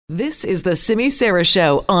This is the Simi Sara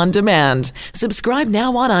Show on demand. Subscribe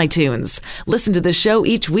now on iTunes. Listen to the show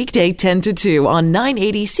each weekday 10 to 2 on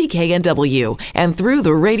 980 CKNW and through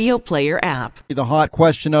the Radio Player app. The hot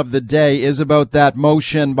question of the day is about that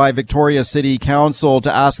motion by Victoria City Council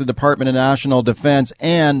to ask the Department of National Defence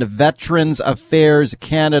and Veterans Affairs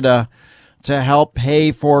Canada to help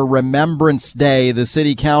pay for Remembrance Day. The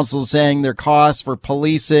City Council saying their costs for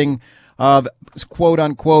policing of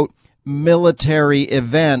quote-unquote military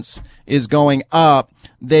events is going up.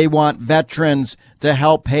 They want veterans to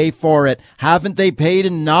help pay for it. Haven't they paid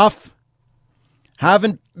enough?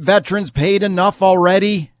 Haven't veterans paid enough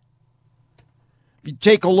already? If you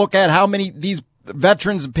take a look at how many these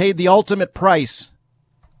veterans paid the ultimate price,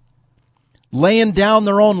 laying down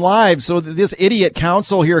their own lives so that this idiot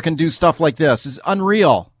council here can do stuff like this is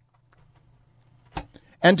unreal.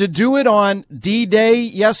 And to do it on D-Day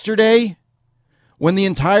yesterday, when the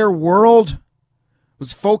entire world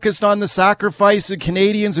was focused on the sacrifice of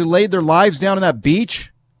Canadians who laid their lives down on that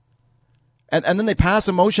beach, and then they pass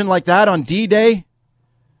a motion like that on D-Day,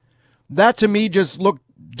 that to me just looked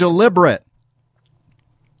deliberate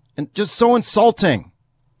and just so insulting.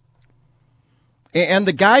 And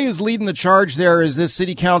the guy who's leading the charge there is this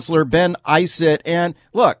city councillor, Ben Isett. And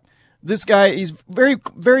look, this guy, he's very,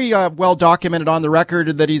 very well documented on the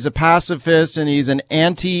record that he's a pacifist and he's an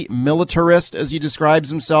anti-militarist, as he describes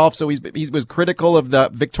himself. So he was critical of the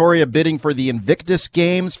Victoria bidding for the Invictus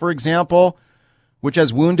Games, for example, which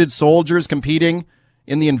has wounded soldiers competing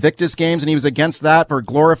in the Invictus Games, and he was against that for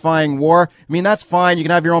glorifying war. I mean, that's fine. You can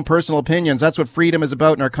have your own personal opinions. That's what freedom is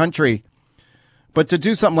about in our country. But to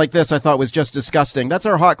do something like this, I thought was just disgusting. That's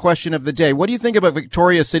our hot question of the day. What do you think about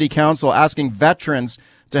Victoria City Council asking veterans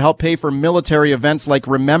to help pay for military events like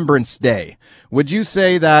Remembrance Day? Would you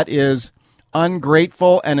say that is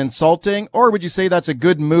ungrateful and insulting, or would you say that's a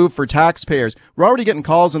good move for taxpayers? We're already getting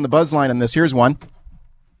calls in the buzz line on this. Here's one.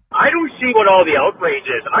 I don't see what all the outrage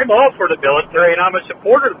is. I'm all for the military, and I'm a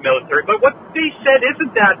supporter of the military, but what they said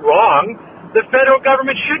isn't that wrong. The federal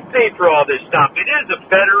government should pay for all this stuff. It is a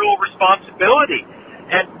federal responsibility.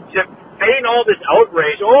 And to feign all this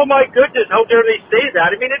outrage, oh my goodness, how dare they say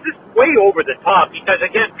that? I mean, it's just way over the top because,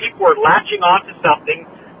 again, people are latching onto something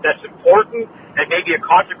that's important and maybe a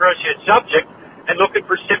controversial subject and looking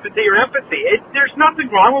for sympathy or empathy. There's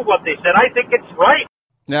nothing wrong with what they said. I think it's right.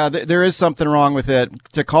 Now, there is something wrong with it.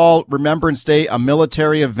 To call Remembrance Day a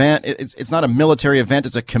military event, it's not a military event,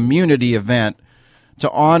 it's a community event to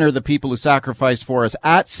honor the people who sacrificed for us.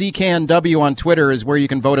 At CKNW on Twitter is where you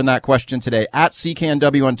can vote on that question today. At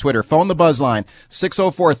CKNW on Twitter. Phone the buzz line,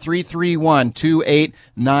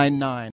 604-331-2899.